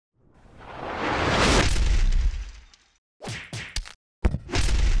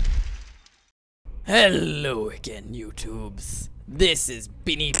Hello again, YouTubes. This is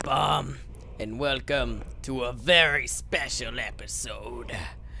BeenieBomb, and welcome to a very special episode.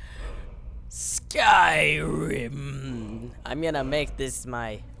 Skyrim. I'm gonna make this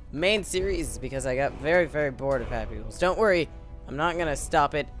my main series because I got very bored of Happy Wheels. Don't worry, I'm not gonna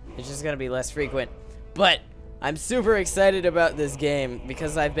stop it. It's just gonna be less frequent. But I'm super excited about this game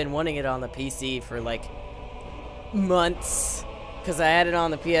because I've been wanting it on the PC for like months. Because I had it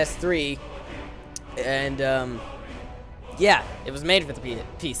on the PS3. And, yeah, it was made for the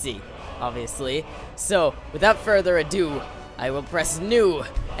PC, obviously. So, without further ado, I will press new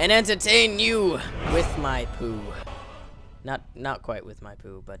and entertain you with my poo. Not quite with my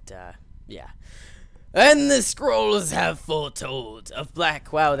poo, but, yeah. And the scrolls have foretold of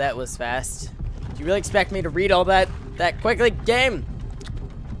black. Wow, that was fast. Do you really expect me to read all that quickly, game?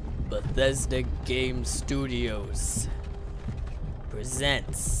 Bethesda Game Studios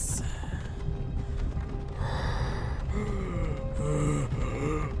presents...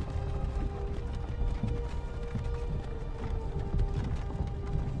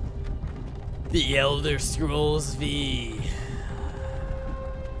 The Elder Scrolls V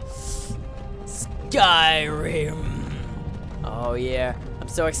Skyrim. Oh yeah, I'm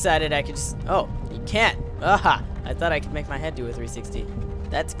so excited I could just... Oh, you can't. Aha, I thought I could make my head do a 360.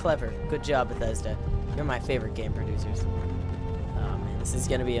 That's clever. Good job, Bethesda. You're my favorite game producers. Oh man, this is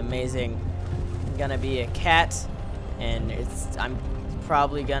gonna be amazing. I'm gonna be a cat, and I'm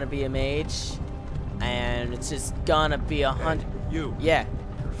probably gonna be a mage, and it's just gonna be 100. You. Yeah.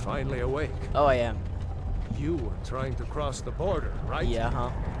 You're finally awake. Oh, I am. You were trying to cross the border, right? Yeah, huh?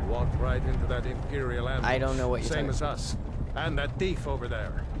 Walked right into that Imperial ambush. I don't know what you're Same talking as us. And that thief over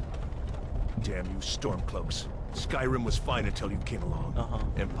there. Damn you Stormcloaks. Skyrim was fine until you came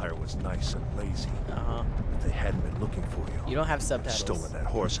along. Empire was nice and lazy. If they hadn't been looking for you. You don't have subtitles. Stolen that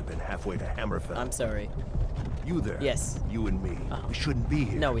horse and been halfway to Hammerfell. I'm sorry. You there. Yes. You and me. We shouldn't be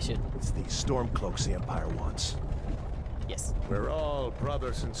here. No, we shouldn't. It's these Stormcloaks the Empire wants. Yes. We're all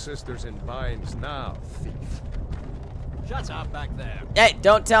brothers and sisters in binds now, thief. Shut up back there. Hey,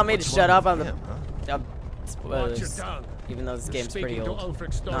 don't tell me What's to shut wrong up on with the... him, huh? Watch Spoilers. your tongue. Even though this You're game's pretty speaking to old.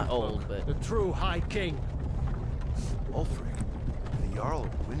 Ulfric Not Stormcloak, old, but... the true High King. Ulfric, the Jarl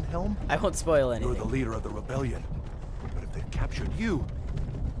of Windhelm? I won't spoil anything. You're the leader of the rebellion. But if they've captured you...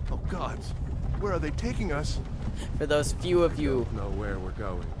 Oh gods, where are they taking us? For those few of you Don't know where we're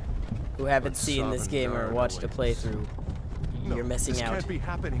going. who haven't But seen this game or Sovngarde watched a awaits. playthrough, No, you're missing this out. can't be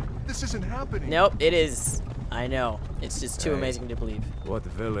happening. This isn't happening. Nope, it is. I know. It's just too Hey. amazing to believe. What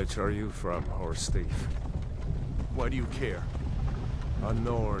village are you from, horse thief? Why do you care? A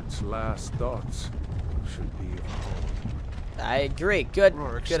Nord's last thoughts should be of home. I agree. Good.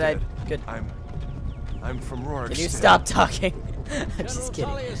 Rorikstead. Good. I'm from Rorikstead. Can you stop talking? I'm General just kidding.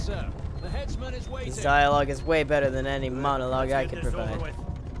 Tullius, sir. The headsman is waiting. This dialogue is way better than any monologue I could provide.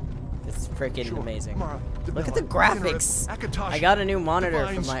 It's freaking Sure. amazing. Mara, Look at the Debella, graphics. Yennefer, Akatosh, I got a new monitor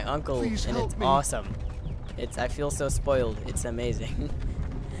from Divines, my uncle, please and help it's me. awesome. I feel so spoiled. It's amazing.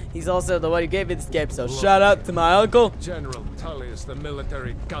 He's also the one who gave me this game, so shout out to my uncle. General Tullius, the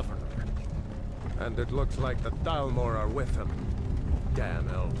military governor. And it looks like the Dalmor are with him. Damn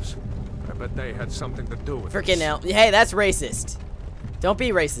elves. I bet they had something to do with Freaking this. elf. Hey, that's racist. Don't be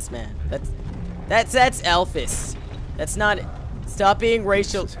racist, man. That's elfist. That's not. Stop being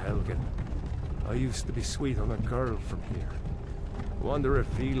racial. This is Helgen. I used to be sweet on a girl from here. Wonder if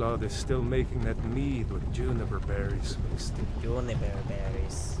Elod is still making that mead with juniper berries mixed in. Juniper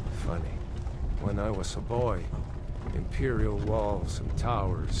berries. Funny. When I was a boy, Imperial walls and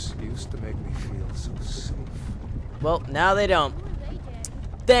towers used to make me feel so safe. Well, now they don't.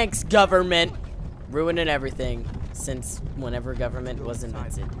 Thanks, government. Ruining everything since whenever government was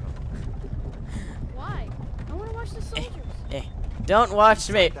invented. Why? I want to watch the soldiers. Don't watch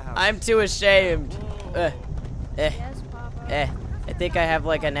me. I'm too ashamed. Yes, Papa. I think I have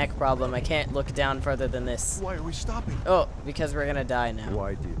like a neck problem. I can't look down further than this. Why are we stopping? Oh, because we're gonna die now.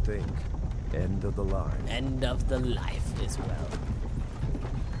 Why do you think? End of the line. End of the life as well.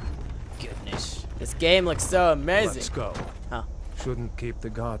 Goodness. This game looks so amazing. Let's go. Huh. Shouldn't keep the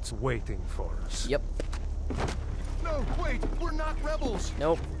gods waiting for us. Yep. No, wait, we're not rebels.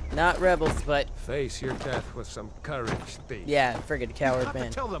 Nope. Not rebels, but Face your death with some courage, thief. yeah, friggin' coward You have man.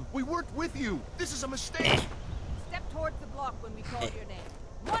 to tell them we weren't with you. This is a mistake. Step towards the block when we call your name.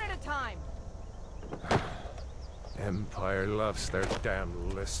 One at a time. Empire loves their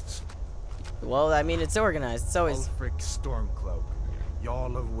damn lists. Well, I mean, it's organized. It's always Ulfric Stormcloak,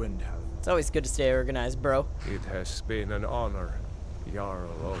 Jarl of Windhelm. good to stay organized, bro. It has been an honor, Jarl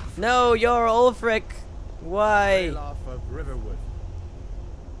of... No, you're Ulfric. Why? Olaf of Riverwood.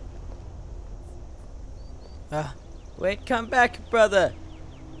 Wait, come back, brother.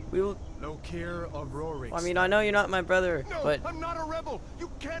 We will. No care of Rory. I mean, I know you're not my brother, No, but I'm not a rebel. You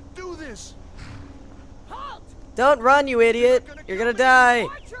can't do this. Halt! don't run, you idiot. You're gonna die.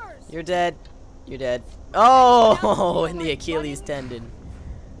 Archers! You're dead. You're dead. Oh, in the Achilles tendon.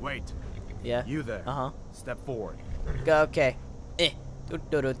 Wait, Yeah. you there. Uh huh. Step forward. Go. Okay.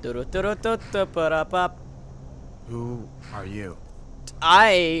 Who are you?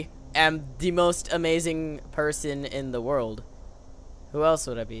 I am the most amazing person in the world. Who else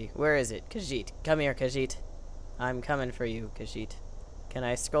would I be? Where is it? Khajiit. Come here, Khajiit. I'm coming for you, Khajiit. Can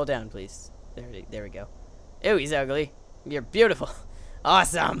I scroll down, please? There we go. Ew, he's ugly. You're beautiful.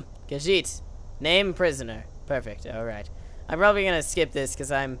 Awesome. Khajiit. Name prisoner. Perfect. All right. I'm probably gonna skip this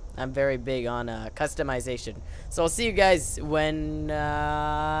because I'm very big on customization. So I'll see you guys when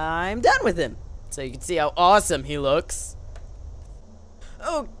I'm done with him, so you can see how awesome he looks.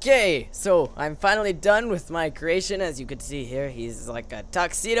 Okay, so I'm finally done with my creation. As you can see here, he's like a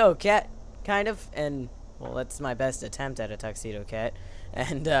tuxedo cat, kind of, and well, that's my best attempt at a tuxedo cat.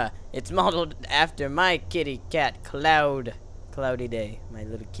 And it's modeled after my kitty cat, Cloud. Cloudy Day. My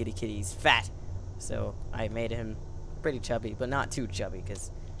little kitty's fat, so I made him pretty chubby, but not too chubby,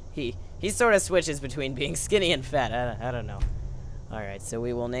 because he sort of switches between being skinny and fat. I don't know. Alright, so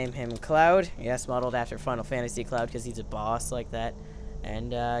we will name him Cloud. Yes, modeled after Final Fantasy Cloud, because he's a boss like that.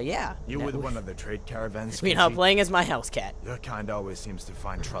 And yeah. You with one of the trade caravans? You know, playing as my house cat. Your kind always seems to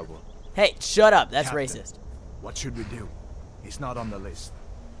find trouble. Hey, shut up. That's Captain, racist. What should we do? He's not on the list.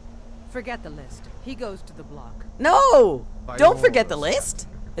 Forget the list. He goes to the block. No! By Don't forget the yours, list.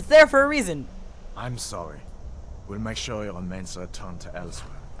 It's there for a reason. I'm sorry. We'll make sure your men's return to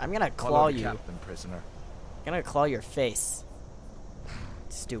elsewhere. I'm gonna Follow claw the you. captain, prisoner. I'm gonna claw your face.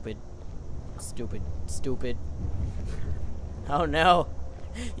 Stupid. Stupid. Stupid. Oh no.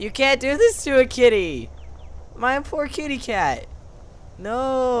 You can't do this to a kitty. My poor kitty cat.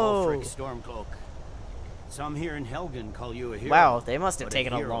 No. Frick Stormcloak. Some here in Helgen call you a hero. Wow, they must have but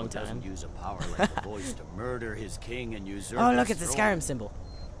taken a hero long doesn't time. use a power like the voice to murder his king and usurp Oh, look, his it's the throne. Skyrim symbol.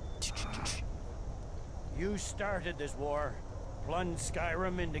 You started this war, plunged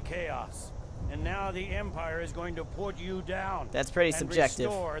Skyrim into chaos, and now the Empire is going to put you down. That's pretty and subjective.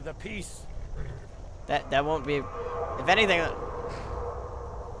 Restore the peace. That won't be. If anything,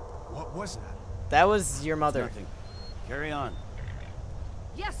 What was that? that was your mother. Nothing. Carry on.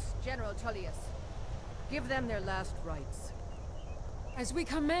 Yes, General Tullius. Give them their last rites. As we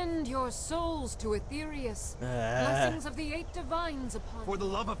commend your souls to Aetherius, blessings of the 8 divines upon For the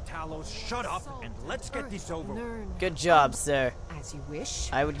love of Talos, shut up Salt and let's get earth this over with. learn Good job, sir. as you wish.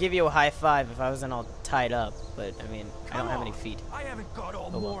 I would give you a high five if I wasn't all tied up, but I mean, I don't have any feet. I haven't got all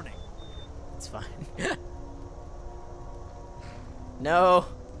well. morning. It's fine. No,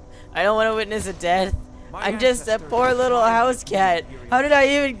 I don't want to witness a death. I'm just a poor little house cat. How did I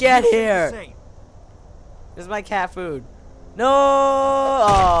even get here? This is my cat food. No!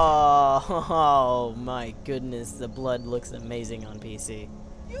 Oh my goodness, the blood looks amazing on PC.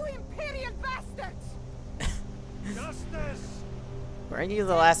 You Imperial bastards! Justice! Weren't you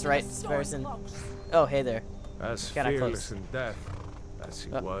the last rights person? Oh, hey there. As Kinda fearless close. in death as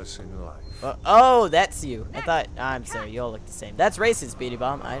he was in life. Oh, that's you. I thought. I'm sorry, you all look the same. That's racist,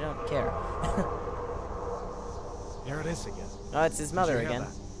 BeenieBomb. I don't care. Here it is again. Oh, it's his mother Did you hear again.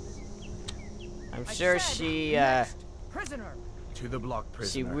 that? I'm I sure said, she next prisoner. To the block, she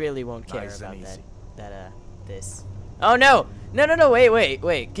prisoner. really won't care Nice and about easy. this. Oh no! No,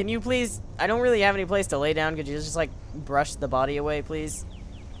 wait. Can you please, I don't really have any place to lay down. Could you just like brush the body away, please?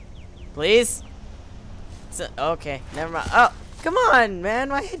 Please? Okay, never mind. Oh, come on, man.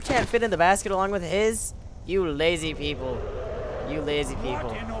 My head can't fit in the basket along with his. You lazy people. You lazy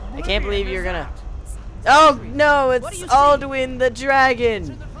people. I can't believe you're gonna. Oh no, it's Alduin the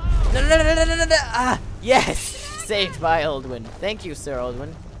dragon. No. Ah, yes, saved by Alduin. Thank you, Sir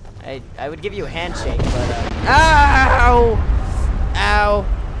Alduin. I would give you a handshake, but ow,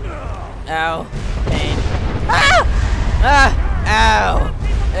 pain. Ow.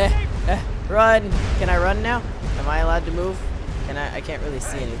 Run. Can I run now? Am I allowed to move? I can't really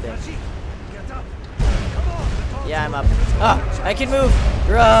see anything. Yeah, I'm up. Oh, I can move.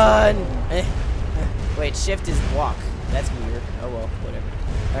 Run. Wait, shift is walk. That's weird. Oh well, whatever.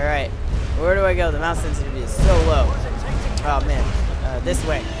 All right, where do I go? The mouse sensitivity is so low. Oh man, this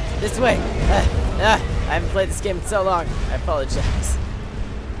way. This way. I haven't played this game in so long. I apologize.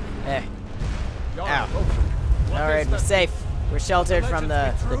 Ow. All right, we're safe. We're sheltered from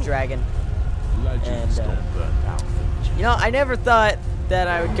the dragon. And you know, I never thought that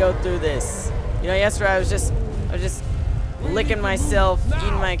I would go through this. You know, yesterday I was just licking myself,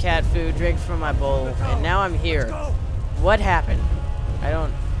 eating my cat food, drinking from my bowl, and now I'm here. What happened?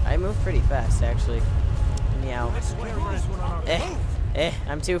 I move pretty fast, actually. Meow.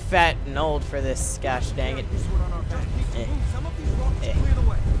 I'm too fat and old for this, gosh dang it.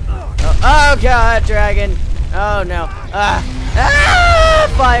 Oh god, dragon! Oh no.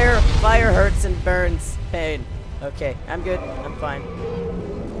 Fire! Fire hurts and burns. Pain. Okay, I'm good. I'm fine.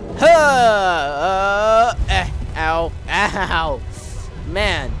 Ow. Ow.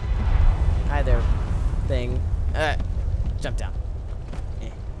 Man. Hi there, thing. Jump down.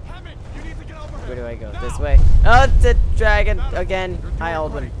 Where do I go? This way. Oh, it's a dragon again. Hi,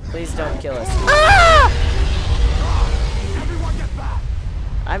 Aldwin. Please don't kill us.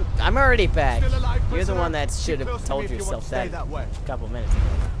 I'm already back. You're the one that should have told yourself that a couple minutes ago.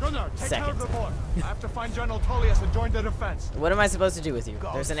 Seconds. I have to find General Tullius and join the defense. What am I supposed to do with you?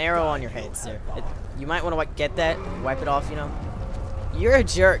 There's an arrow on your head, sir. You might want to get that, wipe it off, you know. You're a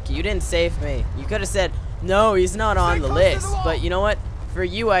jerk. You didn't save me. You could have said, no, he's not on the list. But you know what? For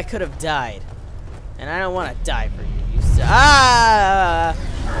you, I could have died. And I don't want to die for you.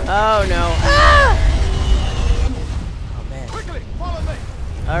 Oh no. Oh man. Quickly, follow me.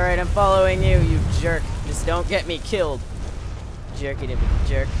 Alright, I'm following you, you jerk. Just don't get me killed. Jerky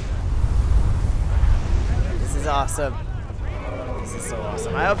jerk. This is awesome. This is so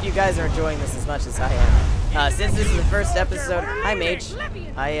awesome. I hope you guys are enjoying this as much as I am. Since this is the first episode, hi Mage.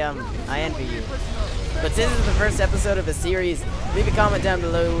 I envy you. But since this is the first episode of a series, leave a comment down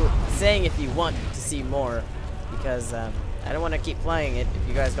below saying if you want to see more, because I don't want to keep playing it if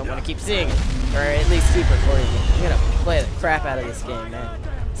you guys don't want to keep seeing it, or at least keep recording it. I'm gonna play the crap out of this game, man.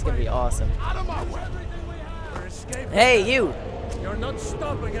 It's gonna be awesome. Hey, you! You're not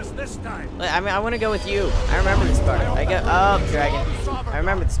stopping us this time. I mean, I want to go with you. I remember this part. Oh, dragon. I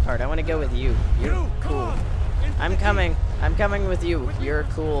remember this part. I want to go with you. You're cool. I'm coming. I'm coming with you. You're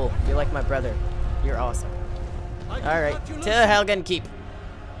cool. You're like my brother. You're awesome. Alright, to Helgen Keep.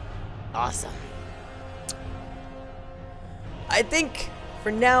 Awesome. I think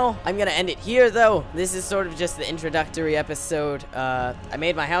for now I'm gonna end it here though. This is sort of just the introductory episode. I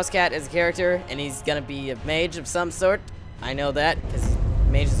made my house cat as a character and he's gonna be a mage of some sort. I know that because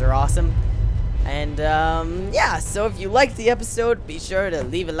mages are awesome. And yeah, so if you liked the episode, be sure to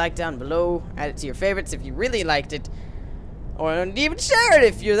leave a like down below, add it to your favorites if you really liked it. Or even share it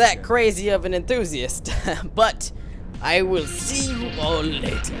if you're that crazy of an enthusiast. But I will see you all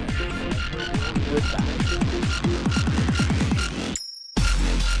later. Goodbye.